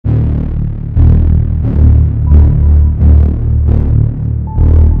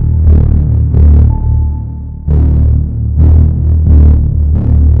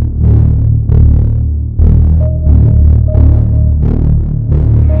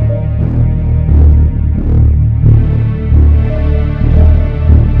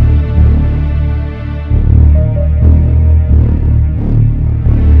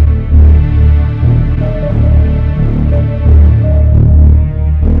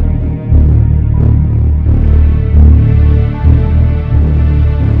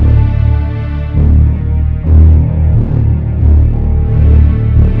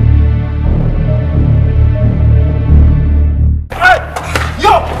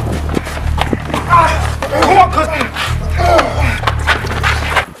Come on, cuz. Man,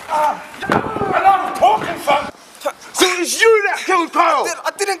 I'm talking, fam. So it's you that killed Kyle.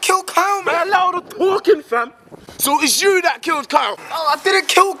 I didn't kill Kyle, man. Man, allow the talking, fam. So it's you that killed Kyle. Oh, I didn't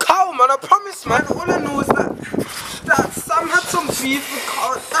kill Kyle, man. I promise, man. All I know is that Sam had some beef with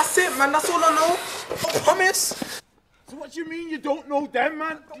Kyle. That's it, man. That's all I know. I promise. So what do you mean you don't know them,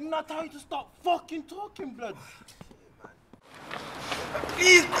 man? Didn't I tell you to stop fucking talking, blood?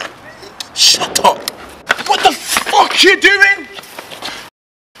 Please. Shut up. What the fuck you doing?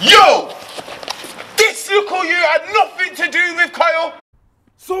 Yo! This look you had nothing to do with Kyle.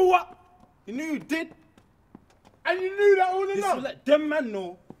 So what? You knew you did. And you knew that all along. This will let them man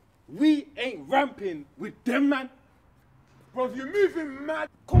know we ain't ramping with them man. Bro, if you're moving mad,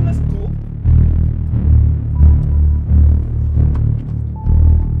 come let's go.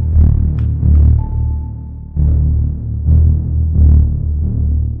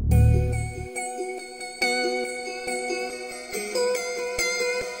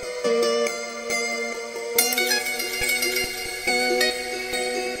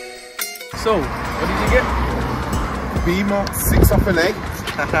 So, what did you get? B mark, 6 off an 8.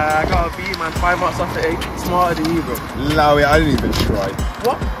 I got a B, man, 5 marks off the 8. Smarter than you, bro. Allow it, I didn't even try.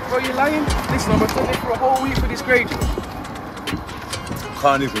 What? Bro, you lying? Listen, I'm studying for a whole week for this grade.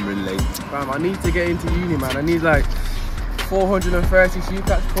 Can't even relate. Fam, I need to get into uni, man. I need like 430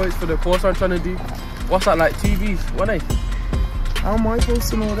 CCATS points for the course I'm trying to do. What's that, like 2 Bs, 1 A? How am I supposed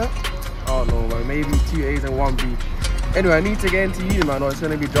to know that? Oh no, man, maybe 2 A's and 1 B. Anyway, I need to get into uni, man, or it's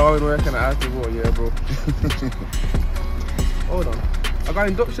gonna be drawing work and active work, yeah, bro. Hold on. I got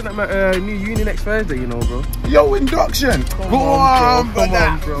induction at my new uni next Thursday, you know, bro. Yo, induction! Come on,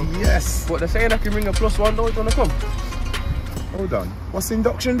 bro. Yes! But they're saying I can bring a +1, though, you wanna come? Hold on. What's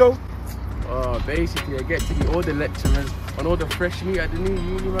induction, though? Oh, basically, I get to meet all the lecturers and all the fresh meat at the new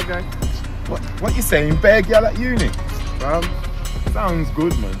uni, my guy. What you saying? Bear girl at uni? Fam. Sounds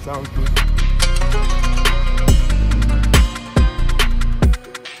good, man. Sounds good.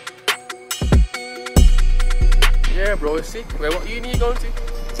 Yeah, bro, it's sick. Wait, what uni are you going to?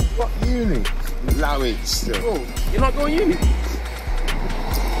 What uni? Allow it still. Bro, you're not going uni?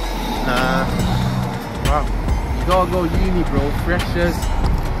 Nah. Wow. You gotta go uni, bro. Freshers.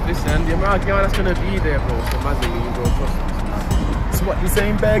 Listen, the amount of girl that's gonna be there, bro. So imagine me, bro. Trust me. So what you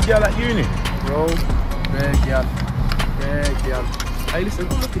saying, bear girl at uni? Bro, bear girl. Bear girl. Hey, listen,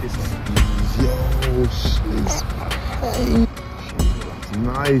 go look at this one. Yo, she's pain.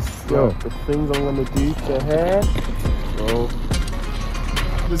 Nice, yo. The things I'm gonna do to her, bro.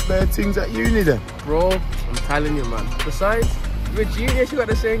 There's better things at uni then? Bro, I'm telling you, man. Besides, with junior, she got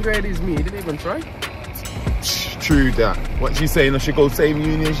the same grade as me. Didn't even try. True that. What she saying? I should go same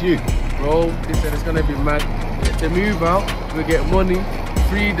uni as you? Bro, listen, it's gonna be mad. We get to move out, we get money,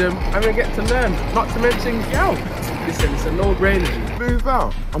 freedom, and we get to learn. Not to mention girl. Listen, it's a no-brainer. Move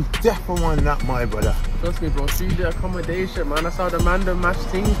out? I'm definitely on that, my brother. Trust me, bro. Student accommodation, man. That's how the man don't match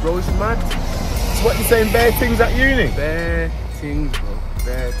things, bro. It's mad. So what you saying? Bare things at uni? Bare things, bro.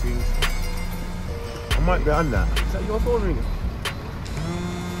 Bare things. I might be on that. Is that your phone ringing?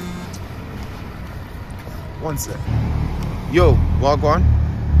 One sec. Yo, what on?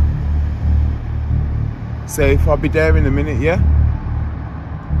 Safe, I'll be there in a minute, yeah?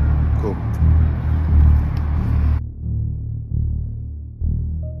 Cool.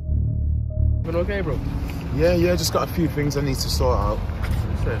 Been okay, bro? Yeah, just got a few things I need to sort out.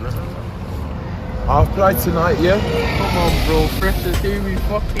 Shit, no. I'll apply tonight, yeah? Come on, bro. Freshers, here we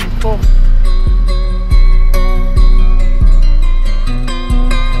fucking come.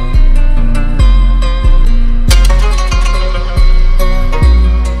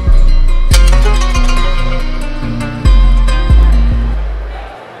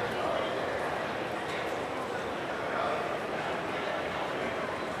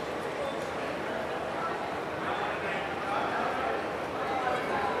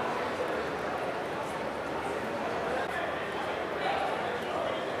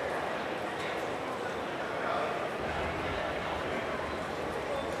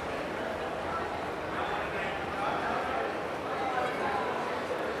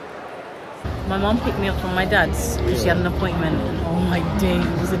 My mom picked me up from my dad's because she had an appointment. Oh my day,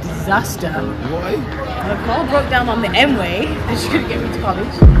 it was a disaster. Why? My car broke down on the M-way and she couldn't get me to college.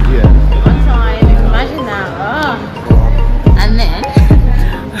 Yeah. One time, imagine that. And then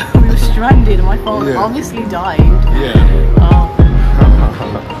we were stranded and my phone obviously died. Yeah. Oh.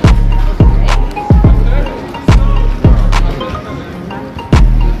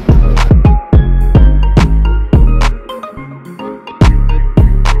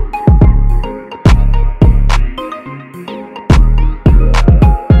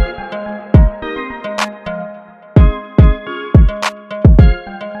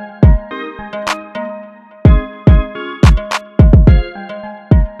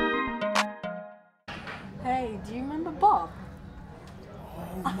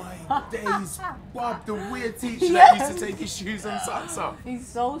 my days, Bob, the weird teacher that used to take his shoes and socks off. He's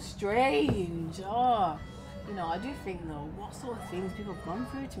so strange. Oh, you know, I do think though, what sort of things people have gone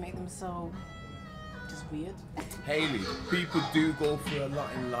through to make them so just weird. Hailey, people do go through a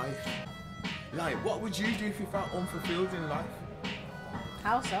lot in life. Like, what would you do if you felt unfulfilled in life?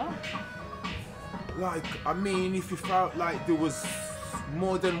 How so? Like, I mean, if you felt like there was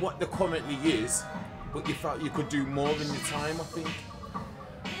more than what there currently is, but you felt you could do more in your time, I think.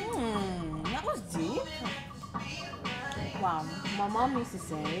 That was deep. Well, my mom used to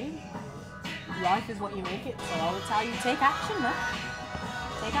say, life is what you make it, so I would tell you, take action, man.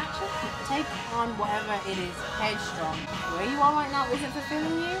 Take action. Take on whatever it is, headstrong. Where you are right now isn't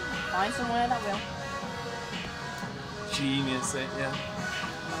fulfilling you, find somewhere that will. Genius, ain't ya?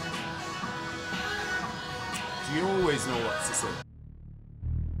 Do you always know what to say?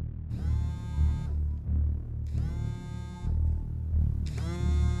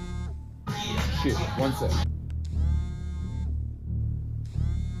 Shit, one sec.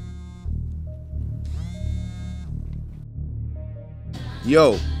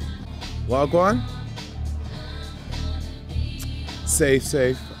 Yo, Wagwan?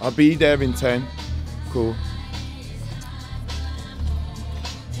 Safe. I'll be there in 10. Cool.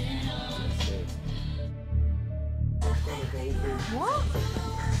 What?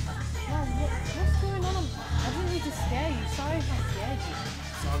 What's going on? I didn't mean to scare you. Sorry if I scared you.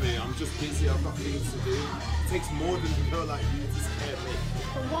 Sorry, I'm just busy. I've got things to do. It takes more than a girl like you to scare me.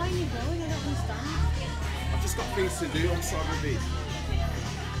 But why are you going? I don't understand. I've just got things to do. I'm sorry, B.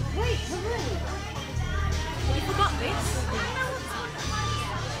 Wait, Heru. You forgot this?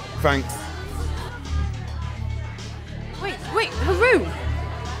 Thanks. Wait, Heru.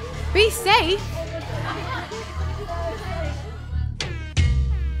 Be safe.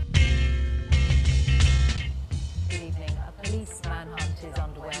 Good evening. A police manhunt is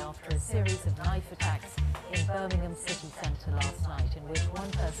underway after a series of knife attacks in Birmingham city centre last night, in which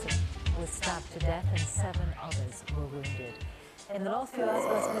one person was stabbed to death and 7 others were wounded. In the last few hours,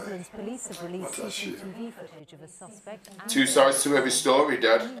 West Midlands police have released CCTV footage of a suspect. Two sides to every story,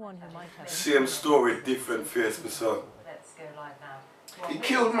 Dad. Anyone who might have Same story, different face, my son. Let's go live now. He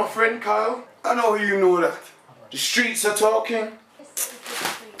killed my friend Kyle. I know you know that. The streets are talking.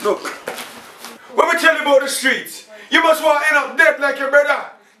 Look, when we tell you about the streets, you must want to end up dead like your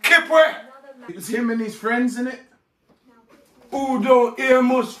brother. Keep where? It was him and his friends, innit? Who don't hear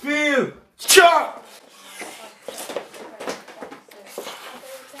must feel. Chop!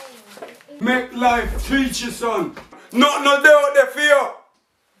 Make life teach you, son. Not no doubt there for you.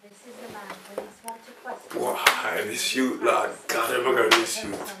 This is the man police want to question. Why, this youth, lad. God, I'm going to this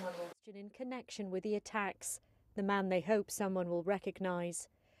youth. In connection with the attacks, the man they hope someone will recognise.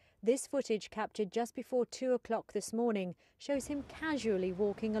 This footage, captured just before 2 o'clock this morning, shows him casually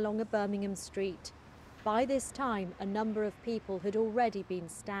walking along a Birmingham street. By this time, a number of people had already been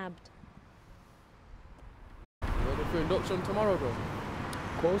stabbed. Ready for induction tomorrow, bro?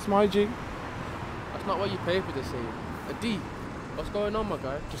 Of course, my G. That's not what you pay for this thing. A D. What's going on, my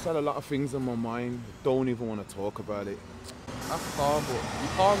guy? Just had a lot of things on my mind. Don't even want to talk about it. That's calm, but you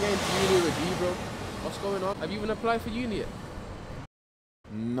can't get into uni with a D, bro. What's going on? Have you even applied for uni yet?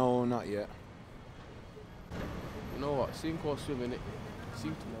 No, not yet. You know what? Sink or swim, innit? See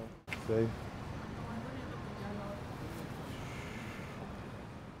you tomorrow. Say.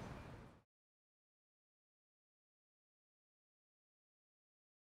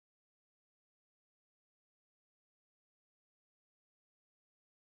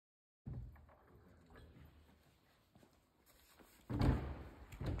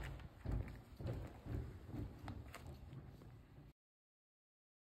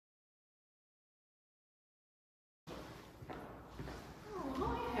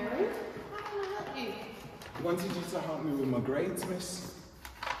 I wanted you to help me with my grades, miss.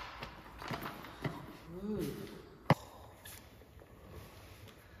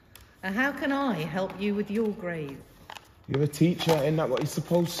 And how can I help you with your grade? You're a teacher, isn't that what you're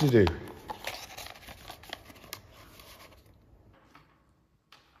supposed to do?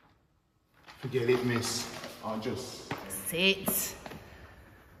 Forget it, miss. I'll just... Sit.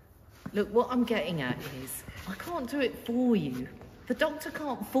 Look, what I'm getting at is, I can't do it for you. The doctor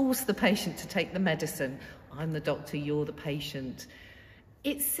can't force the patient to take the medicine. I'm the doctor, you're the patient.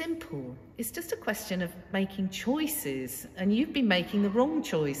 It's simple. It's just a question of making choices, and you've been making the wrong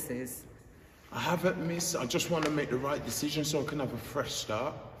choices. I haven't, miss. I just want to make the right decision so I can have a fresh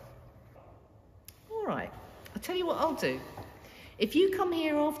start. All right. I'll tell you what I'll do. If you come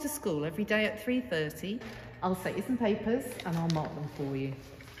here after school every day at 3:30, I'll set you some papers and I'll mark them for you.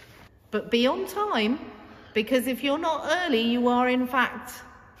 But be on time, because if you're not early, you are in fact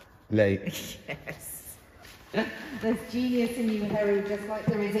Late. Yes. There's genius in you, Heru, just like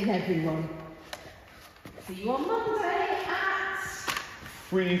there is in everyone. See you on Monday at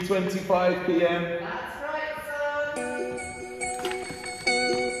 3:25 p.m. That's right, son.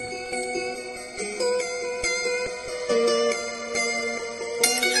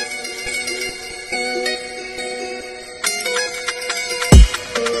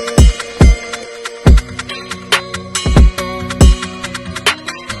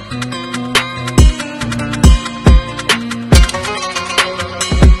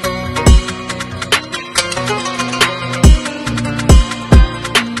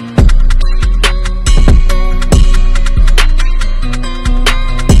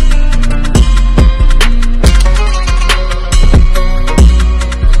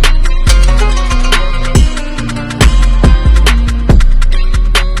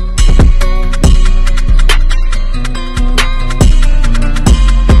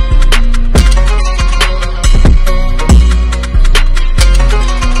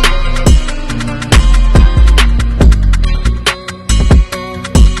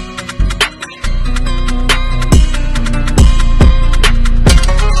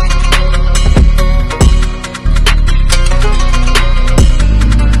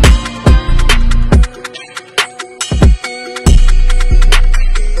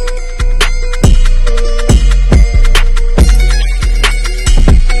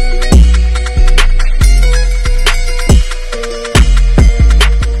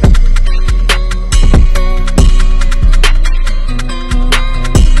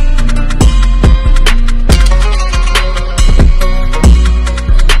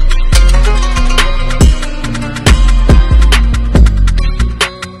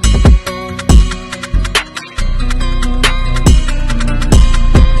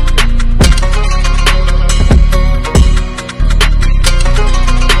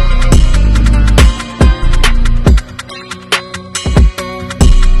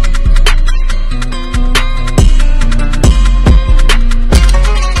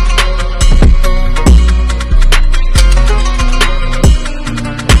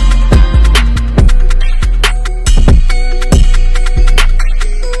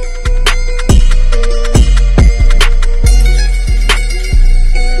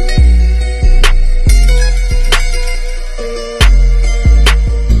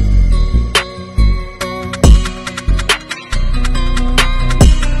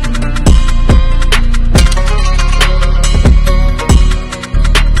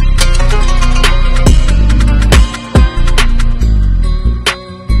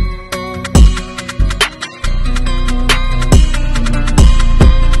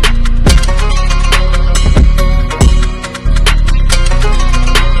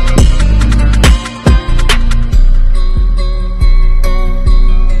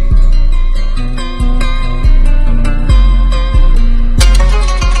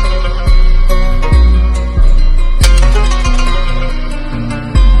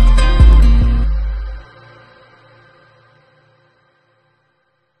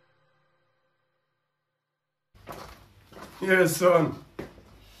 Yeah, son.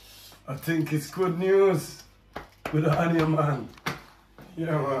 I think it's good news with the honey, man.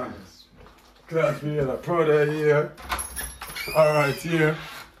 Yeah, man. Glad to hear that. Proud of you. Yeah. All right, yeah.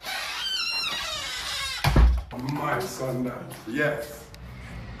 My son, that. Yes.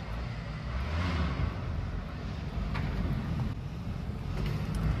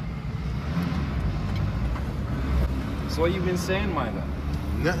 So what you been saying, my guy?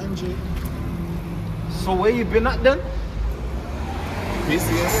 Nothing, G. So where you been at then?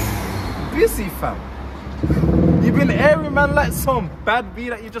 Busy, innit? Busy, fam. You been airing, man, like some bad bee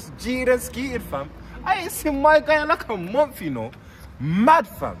that you just G'd and skeeted, fam. I ain't seen my guy in like a month, you know. Mad,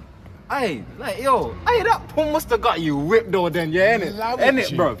 fam. Aye, like, yo, aye, that pun must have got you whipped though then, yeah, innit?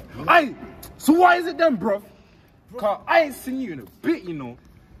 Innit, bruv? Aye, so why is it then, bruv? Cause I ain't seen you in a bit, you know.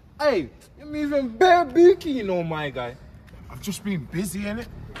 Aye, you're moving bare beaky, you know, my guy. I've just been busy, innit?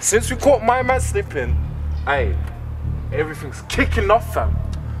 Since we caught my man slipping, aye, everything's kicking off, fam.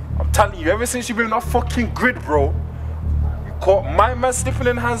 I'm telling you, ever since you've been off fucking grid, bro, we caught my man slipping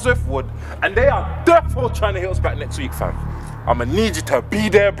in Handsworth Wood, and they are definitely trying to hit us back next week, fam. I'ma need you to be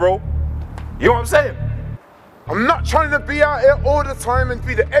there, bro. You know what I'm saying? I'm not trying to be out here all the time and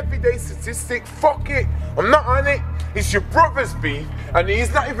be the everyday statistic. Fuck it. I'm not on it. It's your brother's beef, and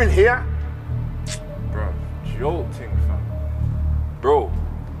he's not even here. Bro, joke thing, fam. Bro,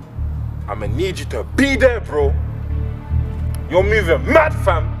 I'ma need you to be there, bro. You're moving mad,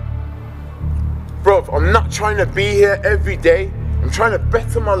 fam. Bro, I'm not trying to be here every day. I'm trying to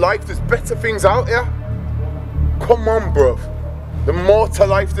better my life. There's better things out here. Come on, bro. There's more to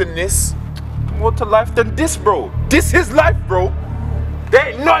life than this. More to life than this, bro. This is life, bro. There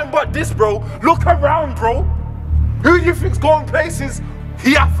ain't nothing but this, bro. Look around, bro. Who do you think's going places?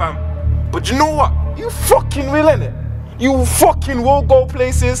 Here, fam. But you know what? You fucking will, innit? You fucking will go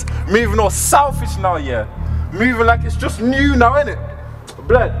places. Moving all selfish now, yeah. Moving like it's just new now, innit?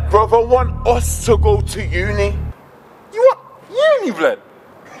 Blood. Brother, want us to go to uni. You what? Uni, blood?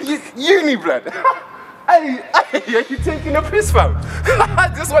 Uni, blood? Hey, are you taking a piss, fam?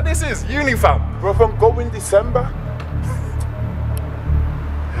 This is what this is, uni, fam. Brother, I'm going December.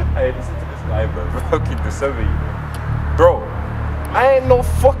 Hey, listen to this guy, bro. Fucking December, you know. Bro, I ain't no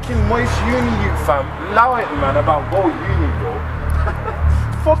fucking moist uni, you fam. Allow it, man, about go uni, bro.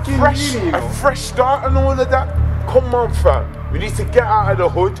 Fucking fresh, uni, you know. A fresh start and all of that. Come on, fam. We need to get out of the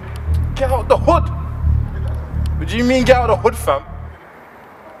hood. Get out the hood? What do you mean get out of the hood, fam?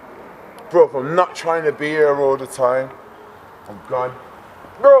 Bro, I'm not trying to be here all the time. I'm gone.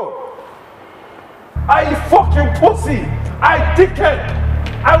 Bro, I fucking pussy. I dickhead.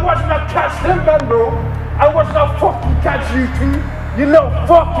 I was not catch them, man, bro. I was not fucking catch you two. You know,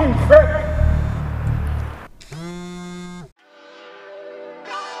 fucking prick.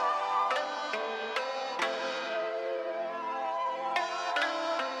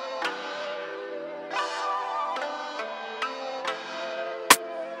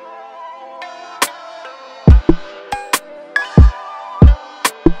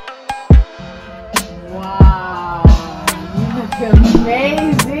 Wow, you look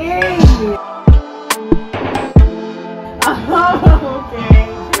amazing. Oh, okay.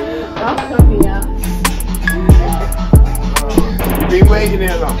 Welcome here. You've been waiting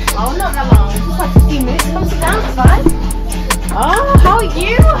here long? Oh, not that long. Just like 15 minutes. Come sit down, it's fine. Oh, how are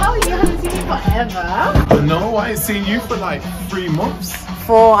you? How are you? I haven't seen you forever. No, I ain't seen you for like 3 months.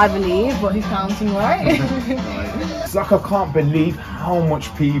 4, I believe, but who's counting, right? It's like I can't believe how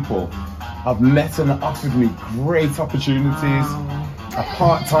much people I've met and offered me great opportunities. A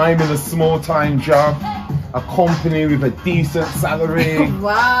part-time in a small-time job, a company with a decent salary.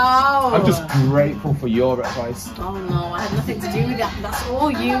 Wow. I'm just grateful for your advice. Oh no, I had nothing to do with that. That's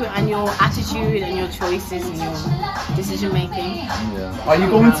all you and your attitude and your choices and your decision making. Yeah. Are you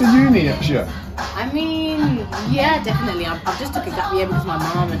going to uni next year? I mean, yeah, definitely. I've just took a gap year because of my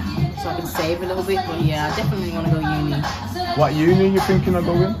mum, and so I can save a little bit. But yeah, I definitely want to go uni. What uni are you thinking of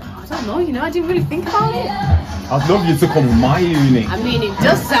going? I don't know, you know, I didn't really think about it. I'd love you to come to my uni. I mean, it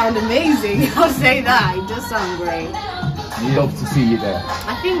does sound amazing. I'll say that. It does sound great. I'd love to see you there.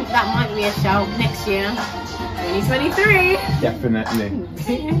 I think that might be a shout next year, 2023. Definitely.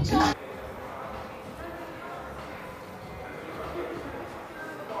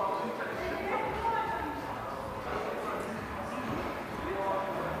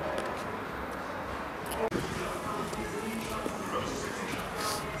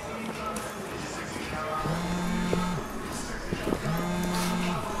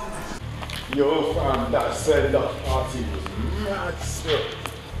 Yo, fam, that send-off party was mad still.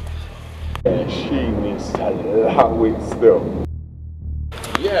 Yeah, she needs to allow it still.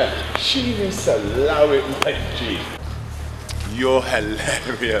 Yeah, she needs to allow it, my G. You're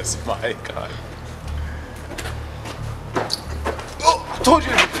hilarious, my guy. Oh, I told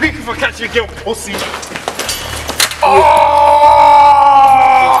you to be quick if I catch you again, pussy. Oh!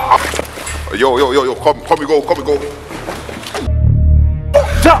 Yo, come we go.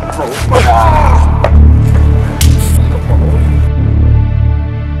 Jump, bro.